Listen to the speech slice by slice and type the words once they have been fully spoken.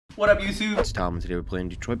What up, YouTube? It's Tom, and today we're playing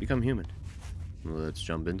Detroit Become Human. Let's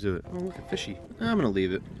jump into it. Oh, look at Fishy. I'm gonna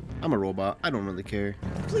leave it. I'm a robot. I don't really care.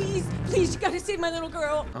 Please, please, you gotta save my little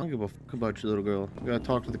girl. I don't give a fuck about your little girl. You gotta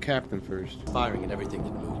talk to the captain first. Firing at everything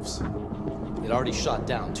that moves. It already shot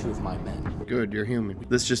down 2 of my men. Good, you're human.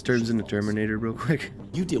 This just turns into Terminator real quick.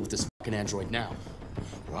 You deal with this fucking android now,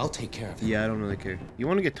 or I'll take care of it. Yeah, I don't really care. You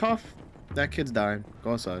wanna get tough? That kid's dying.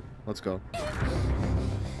 Go outside. Let's go.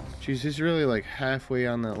 Jeez, he's really like halfway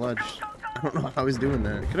on that ledge. I don't know how he's doing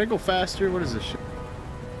that. Can I go faster? What is this shit?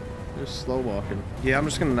 Just slow walking. Yeah, I'm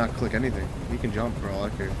just gonna not click anything. He can jump for all I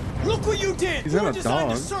care. Look what you did! He's You not were a designed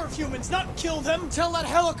dog. to serve humans, not kill them! Tell that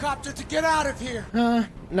helicopter to get out of here!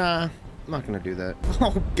 Nah. I'm not gonna do that.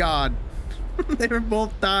 Oh, God. They were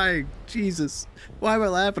both dying. Jesus. Why am I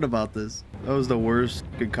laughing about this? That was the worst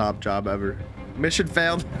good cop job ever. Mission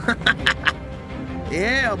failed.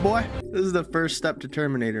 Yeah, boy. This is the first step to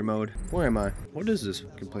Terminator mode. Where am I? What is this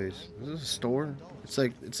fucking place? Is this a store? It's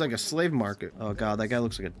like a slave market. Oh God, that guy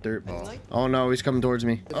looks like a dirt ball. Oh no, he's coming towards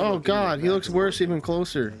me. Oh God, he looks worse even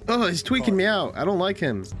closer. Oh, he's tweaking me out. I don't like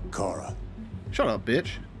him. Kara. Shut up,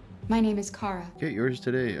 bitch. My name is Kara. Get yours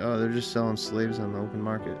today. Oh, they're just selling slaves on the open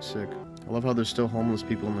market. Sick. I love how there's still homeless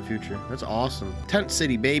people in the future. That's awesome. Tent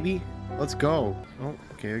City, baby. Let's go. Oh,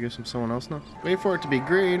 okay, I guess I'm someone else now. Wait for it to be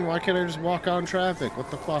green. Why can't I just walk out in traffic?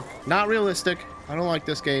 What the fuck? Not realistic. I don't like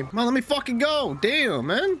this game. Come on, let me fucking go. Damn,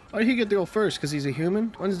 man. Why did he get to go first? Because he's a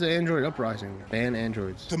human? When's the android uprising? Ban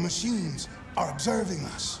androids. The machines are observing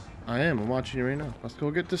us. I am. I'm watching you right now. Let's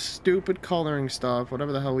go get this stupid coloring stuff.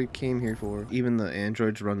 Whatever the hell we came here for. Even the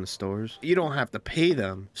androids run the stores. You don't have to pay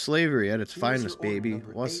them. Slavery at its finest, baby.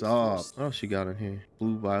 What's up? What else you got in here?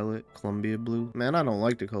 Blue, violet, Columbia blue. Man, I don't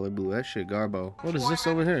like the color blue. That shit garbo. What is this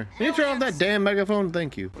over here? Can you turn off that damn megaphone?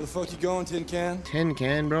 Thank you. Where the fuck you going, Tin Can? Tin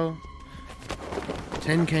can, bro.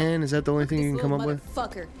 Tin can? Is that the only thing you can come up with?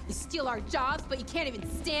 Motherfucker, you steal our jobs, but you can't even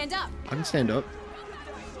stand up. I can stand up.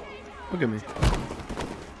 Look at me.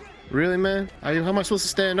 Really, man? How am I supposed to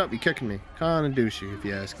stand up? You kicking me. Kinda douchey, if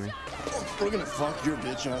you ask me. We're gonna fuck your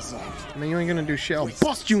bitch ass up. I mean, you ain't gonna do shit. I'll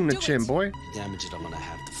bust you in the chin, boy. Damage it, I'm gonna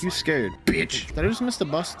have to You fight. scared, bitch. Did I just miss the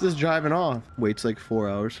bus that's driving off? Waits like 4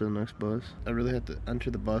 hours for the next bus. I really have to enter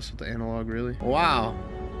the bus with the analog, really? Wow.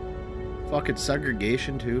 Fucking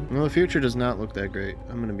segregation, too. Well, the future does not look that great.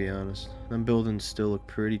 I'm gonna be honest. Them buildings still look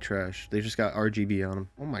pretty trash. They just got RGB on them.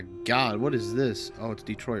 Oh my God, what is this? Oh, it's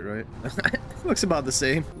Detroit, right? Looks about the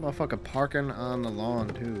same. Motherfucker parking on the lawn,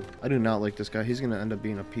 too. I do not like this guy. He's gonna end up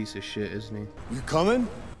being a piece of shit, isn't he? You coming?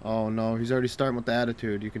 Oh no, he's already starting with the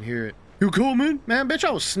attitude. You can hear it. You coming? Man, bitch,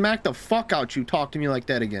 I will smack the fuck out you. Talk to me like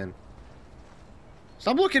that again.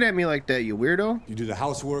 Stop looking at me like that, you weirdo. You do the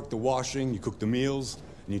housework, the washing, you cook the meals,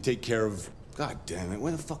 and you take care of... God damn it,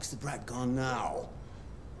 where the fuck's the brat gone now?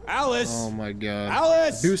 Alice! Oh my God.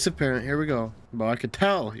 Alice! Abusive parent, here we go. Bro, I could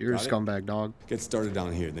tell you're a Got it? scumbag, dog. Get started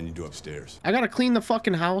down here, then you do upstairs. I gotta clean the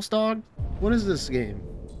fucking house, dog. What is this game?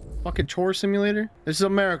 Fucking chore simulator? This is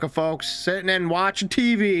America, folks. Sitting and watching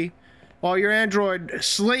TV while your android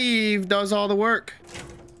slave does all the work.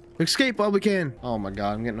 Escape while we can. Oh my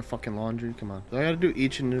God, I'm getting a fucking laundry. Come on. Do I gotta do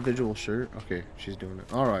each individual shirt? Okay, she's doing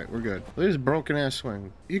it. All right, we're good. Look at this broken ass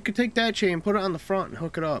swing. You could take that chain, put it on the front, and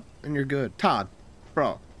hook it up, and you're good. Todd,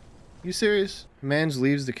 bro, you serious? Mans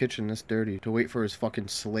leaves the kitchen this dirty to wait for his fucking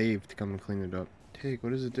slave to come and clean it up. Take,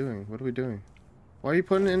 what is it doing? What are we doing? Why are you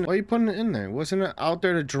putting it in? Why are you putting it in there? Wasn't it out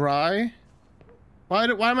there to dry? Why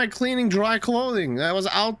am I cleaning dry clothing? That was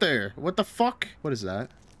out there. What the fuck? What is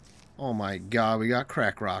that? Oh my God, we got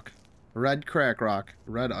crack rock. Red crack rock.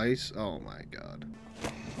 Red ice. Oh my God.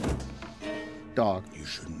 Dog. You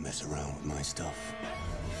shouldn't mess around with my stuff.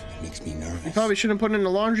 It makes me nervous. You probably shouldn't put it in the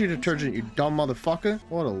laundry detergent, you dumb motherfucker.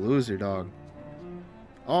 What a loser, dog.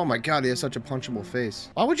 Oh my God, he has such a punchable face.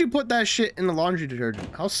 Why would you put that shit in the laundry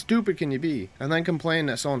detergent? How stupid can you be? And then complain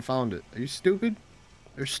that someone found it. Are you stupid?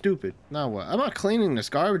 You're stupid. Now what? I'm not cleaning this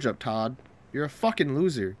garbage up, Todd. You're a fucking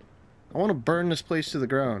loser. I want to burn this place to the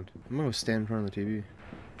ground. I'm gonna stand in front of the TV.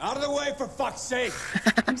 Out of the way, for fuck's sake!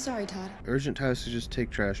 I'm sorry, Todd. Urgent task is just take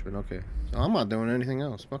trash bin. Okay. So I'm not doing anything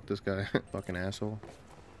else. Fuck this guy. Fucking asshole.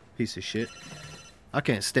 Piece of shit. I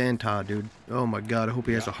can't stand Todd, dude. Oh my God, I hope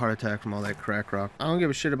he has a heart attack from all that crack rock. I don't give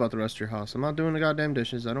a shit about the rest of your house. I'm not doing the goddamn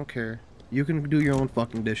dishes. I don't care. You can do your own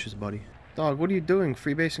fucking dishes, buddy. Dog, what are you doing?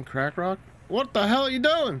 Freebasing crack rock? What the hell are you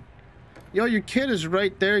doing? Yo, your kid is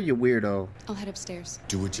right there, you weirdo. I'll head upstairs.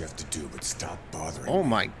 Do what you have to do, but stop bothering Oh me.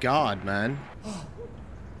 my God, man.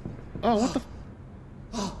 Oh, what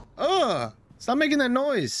the? Ugh! Stop making that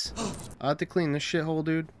noise. I have to clean this shithole,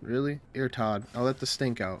 dude. Really? Here, Todd. I'll let the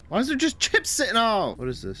stink out. Why is there just chips sitting out? What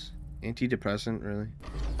is this? Antidepressant, really?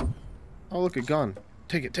 Oh, look, a gun.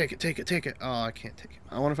 Take it, take it, take it, take it. Oh, I can't take it.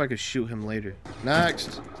 I wonder if I could shoot him later.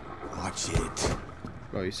 Next. Watch it.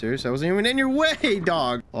 Bro, you serious? I wasn't even in your way,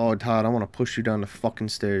 dog. Oh, Todd, I want to push you down the fucking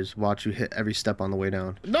stairs. Watch you hit every step on the way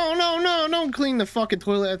down. No, no, no, don't clean the fucking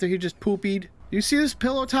toilet after he just poopied. You see this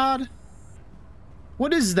pillow, Todd?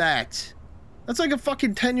 What is that? That's like a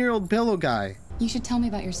fucking 10-year-old pillow guy. You should tell me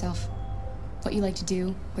about yourself. What you like to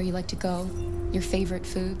do, where you like to go, your favorite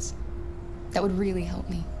foods. That would really help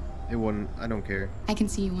me. It wouldn't. I don't care. I can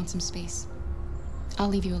see you want some space. I'll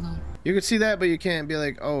leave you alone. You could see that, but you can't be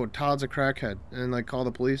like, oh, Todd's a crackhead, and like call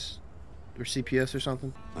the police or CPS or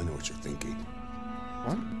something. I know what you're thinking.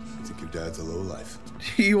 What? You think your dad's a lowlife.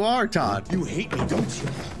 You are, Todd. You hate me, don't you?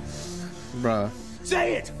 Bruh.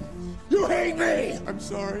 Say it! You hate me! I'm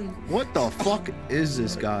sorry. What the fuck is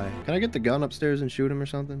this guy? Can I get the gun upstairs and shoot him or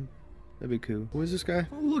something? That'd be cool. Who is this guy?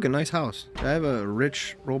 Oh, look, a nice house. I have a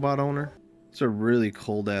rich robot owner. It's a really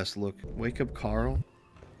cold ass look. Wake up Carl.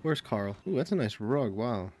 Where's Carl? Ooh, that's a nice rug.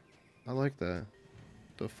 Wow. I like that.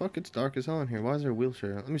 The fuck, it's dark as hell in here. Why is there a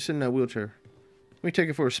wheelchair? Let me sit in that wheelchair. Let me take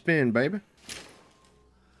it for a spin, baby.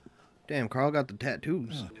 Damn, Carl got the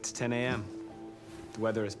tattoos. It's 10 a.m. The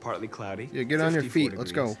weather is partly cloudy. Yeah, get on your 54 feet.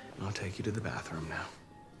 Let's degrees. go. I'll take you to the bathroom now.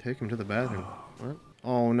 Take him to the bathroom. What?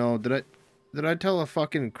 Oh no, did I tell a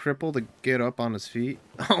fucking cripple to get up on his feet?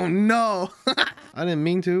 Oh no! I didn't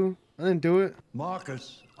mean to. I didn't do it.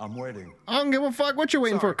 Marcus, I'm waiting. I don't give a fuck what you're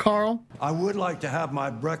waiting for, Carl. I would like to have my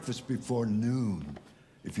breakfast before noon,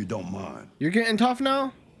 if you don't mind. You're getting tough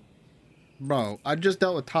now? Bro, I just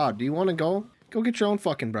dealt with Todd. Do you want to go? Go get your own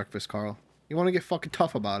fucking breakfast, Carl. You want to get fucking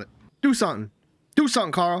tough about it. Do something. Do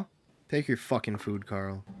something, Carl. Take your fucking food,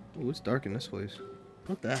 Carl. Ooh, it's dark in this place.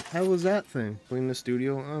 What the hell was that thing? Clean the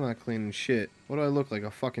studio? I'm not cleaning shit. What do I look like, a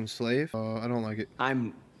fucking slave? I don't like it.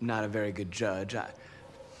 I'm not a very good judge.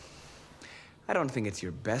 I don't think it's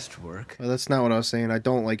your best work. Well, that's not what I was saying. I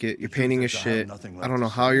don't like it. Your painting is shit. I don't know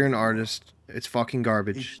how you're an artist. It's fucking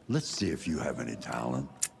garbage. Let's see if you have any talent.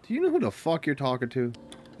 Do you know who the fuck you're talking to?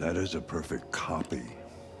 That is a perfect copy.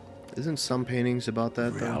 Isn't some paintings about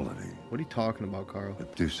that, Reality. though? What are you talking about, Carl?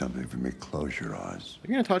 Do something for me. Close your eyes.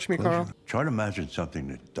 You're gonna touch me, Carl? Try to imagine something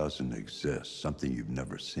that doesn't exist, something you've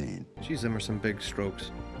never seen. Jeez, them are some big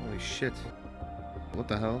strokes. Holy shit. What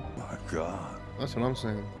the hell? My God. That's what I'm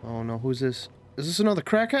saying. Oh no, who's this? Is this another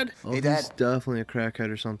crackhead? Oh, Hey, he's Dad. definitely a crackhead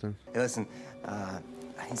or something. Hey, listen, I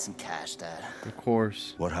need some cash, Dad. Of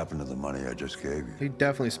course. What happened to the money I just gave you? He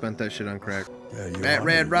definitely spent that shit on crack. Yeah, you That are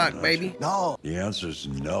Red moving, Rock, aren't baby. you? No, The answer's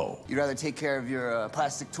no. you'd rather take care of your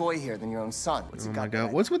plastic toy here than your own son. What's Oh it my got, god.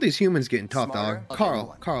 Dad? What's with these humans getting tough, Smarter? dog? I'll Carl, give you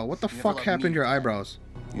one. Carl, what the You never fuck loved happened to me. your eyebrows?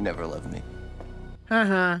 You never loved me.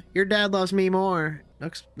 Haha, your dad loves me more.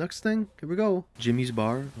 Next thing, here we go. Jimmy's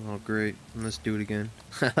bar. Oh great, let's do it again.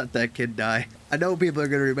 Let that kid die. I know people are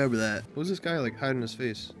gonna remember that. Who's this guy like hiding his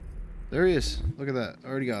face? There he is. Look at that.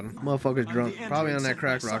 Already got him. Motherfucker's drunk. Probably on that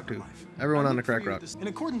crack rock too. Everyone on the crack rock. In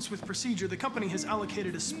accordance with procedure, the company has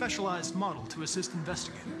allocated a specialized model to assist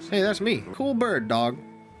investigators. Hey, that's me. Cool bird, dog.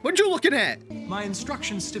 What you looking at? My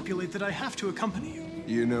instructions stipulate that I have to accompany you.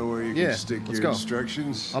 You know where you Yeah, can stick let's your go.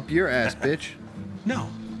 instructions? Up your ass, bitch. No.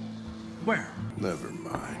 Where? Never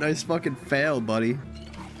mind. Nice fucking fail, buddy.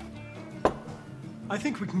 I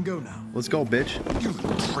think we can go now. Let's go, bitch. You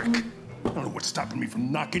little prick. I don't know what's stopping me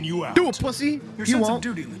from knocking you out. Do it, pussy. Your You sense won't.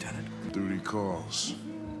 of duty, Lieutenant. Duty calls.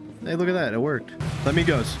 Hey, look at that. It worked. Let me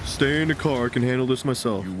guess. Stay in the car. I can handle this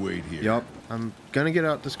myself. You wait here. Yup. I'm gonna get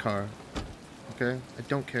out this car. Okay? I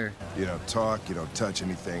don't care. You don't talk, you don't touch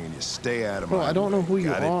anything, and you stay out of my Bro, I don't know who you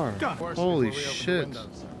Got it? are. Got it. Holy shit.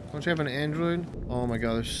 Don't you have an Android? Oh my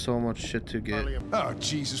god, there's so much shit to get. Oh,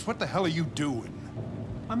 Jesus, what the hell are you doing?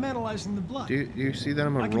 I'm analyzing the blood. Do you see that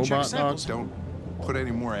I'm a I can check robot dog? samples. Don't put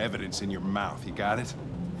any more evidence in your mouth, you got it?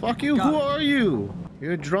 Fuck you, Got who it. are you?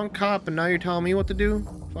 You're a drunk cop and now you're telling me what to do?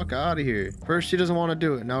 Fuck out of here. First he doesn't want to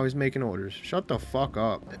do it, now he's making orders. Shut the fuck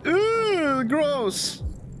up. Ooh, gross.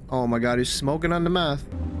 Oh my god, he's smoking on the meth.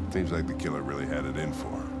 Seems like the killer really had it in for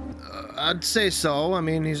her. I'd say so. I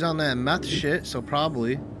mean, he's on that meth shit, so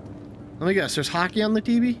probably. Let me guess, there's hockey on the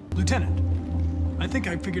TV? Lieutenant, I think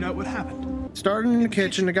I figured out what happened. Starting in the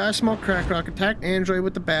kitchen, the guy smoked crack rock, attacked Android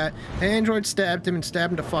with the bat. Android stabbed him and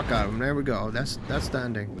stabbed the fuck out of him. There we go. That's the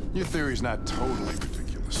ending. Your theory's not totally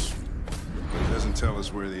ridiculous, but it doesn't tell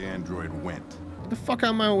us where the android went. Get the fuck out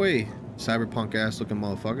of my way, cyberpunk ass looking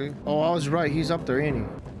motherfucker. Oh, I was right. He's up there, ain't he?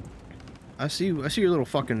 I see you. I see your little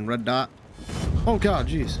fucking red dot. Oh god,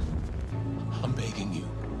 jeez. I'm begging you.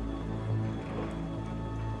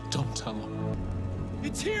 Don't tell him.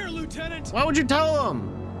 It's here, Lieutenant! Why would you tell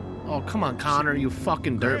him? Oh, come on, Connor, you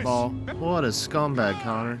fucking dirtball. What a scumbag,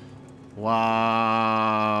 Connor.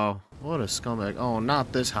 Wow. What a scumbag. Oh,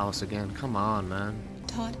 not this house again. Come on, man.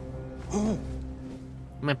 Todd? Oh.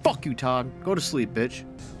 Man, fuck you, Todd. Go to sleep, bitch.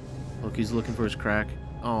 Look, he's looking for his crack.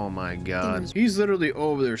 Oh my god. He's literally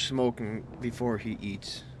over there smoking before he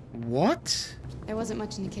eats. What? There wasn't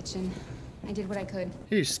much in the kitchen. I did what I could.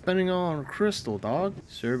 He's spending all on Crystal, dog.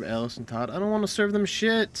 Serve Alice and Todd. I don't want to serve them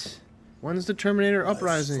shit. When's the Terminator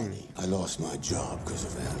uprising? I lost my job because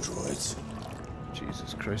of androids.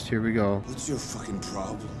 Jesus Christ, here we go. What's your fucking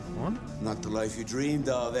problem? What? Not the life you dreamed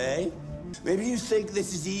of, eh? Maybe you think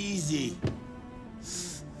this is easy.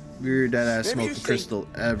 You're dead ass smoking Crystal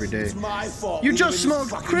every day. It's my fault. You just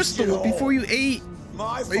smoked Crystal before you ate.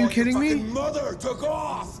 My fault. Are you kidding me? Your mother took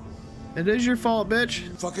off. It is your fault, bitch.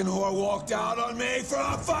 Fucking whore walked out on me for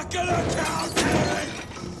a fucking accounting.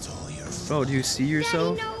 It's all your fault. Bro, do you see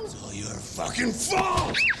yourself? It's all your fucking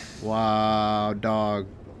fault. Wow, dog.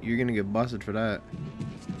 You're gonna get busted for that.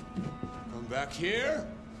 Come back here.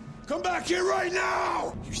 Come back here right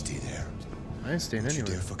now. You stay there. I ain't staying anywhere.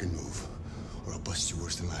 You dare fucking move, or I'll bust you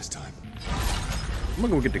worse than last time. I'm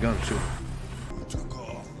gonna go get the gun, shoot. Took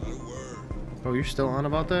off, not a word. Bro, you're still on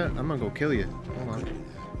about that? I'm gonna go kill you. Hold on.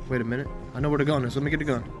 Wait a minute. I know where the gun is. Let me get the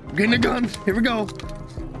gun. I'm getting the gun. Here we go.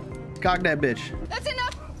 Cock that bitch. That's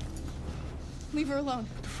enough! Leave her alone.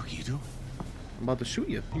 What the fuck are you doing? I'm about to shoot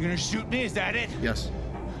you. You're gonna shoot me? Is that it? Yes.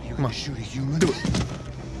 You're Come on. gonna shoot a human? Do it.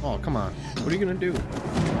 Oh, come on. What are you gonna do?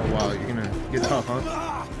 Oh, wow. You're gonna get tough,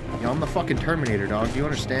 huh? Yo, I'm the fucking Terminator, dog. Do you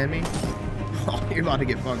understand me? Oh, you're about to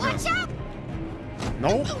get fucked up. Watch out!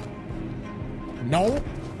 Nope. Nope.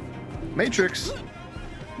 Matrix.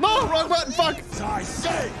 No, wrong button, fuck! I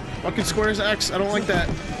say! Fucking squares X, I don't like that.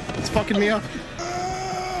 It's fucking me up.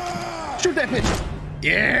 Shoot that bitch!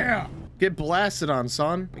 Yeah! Get blasted on,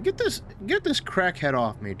 son. Get this crackhead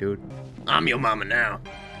off me, dude. I'm your mama now.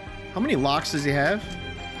 How many locks does he have?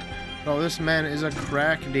 Oh, this man is a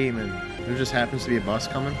crack demon. There just happens to be a bus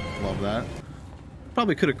coming. Love that.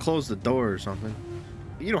 Probably could have closed the door or something.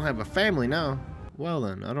 You don't have a family now. Well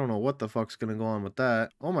then, I don't know what the fuck's gonna go on with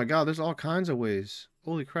that. Oh my god, there's all kinds of ways.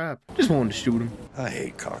 Holy crap. Just wanted to shoot him. I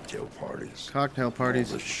hate cocktail parties. Cocktail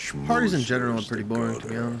parties. Parties in general are pretty boring, to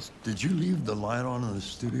be honest. Did you leave the light on in the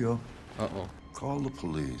studio? Uh-oh. Call the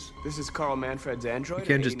police. This is Carl Manfred's Android. You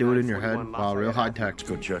can't just do it in your head. Wow, real high tech.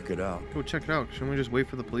 Go check it out. Go check it out. Shouldn't we just wait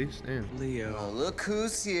for the police? Damn. Leo. Oh, look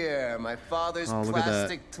who's here. My father's Oh, look at that.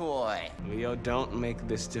 plastic toy. Leo, don't make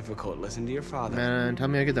this difficult. Listen to your father. Man, tell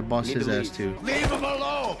me I get to bust Need his to ass too. Leave him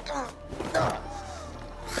alone! Come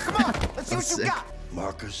on, let's see what you sick. got.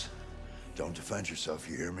 Marcus, don't defend yourself,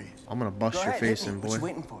 you hear me? I'm gonna bust Go your ahead, face hit me. in, What boy. you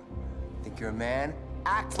waiting for? Think you're a man?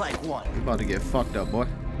 Act like one. You're about to get fucked up, boy.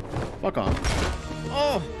 Fuck off.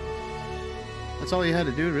 Oh! That's all you had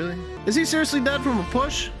to do, really? Is he seriously dead from a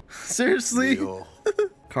push? Seriously? Leo.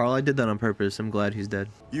 Carl, I did that on purpose. I'm glad he's dead.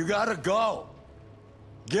 You gotta go.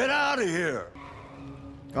 Get out of here.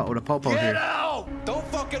 Uh-oh, the popo Get here. out! Don't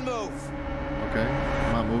fucking move. Okay,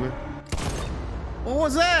 I'm not moving. What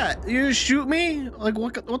was that? You just shoot me? Like,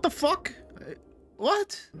 what the fuck?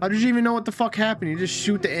 What? How did you even know what the fuck happened? You just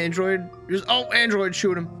shoot the android? Oh, android,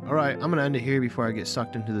 shoot him. All right, I'm gonna end it here before I get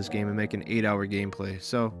sucked into this game and make an 8-hour gameplay.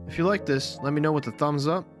 So, if you like this, let me know with a thumbs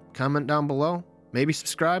up, comment down below, maybe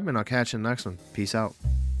subscribe, and I'll catch you in the next one. Peace out.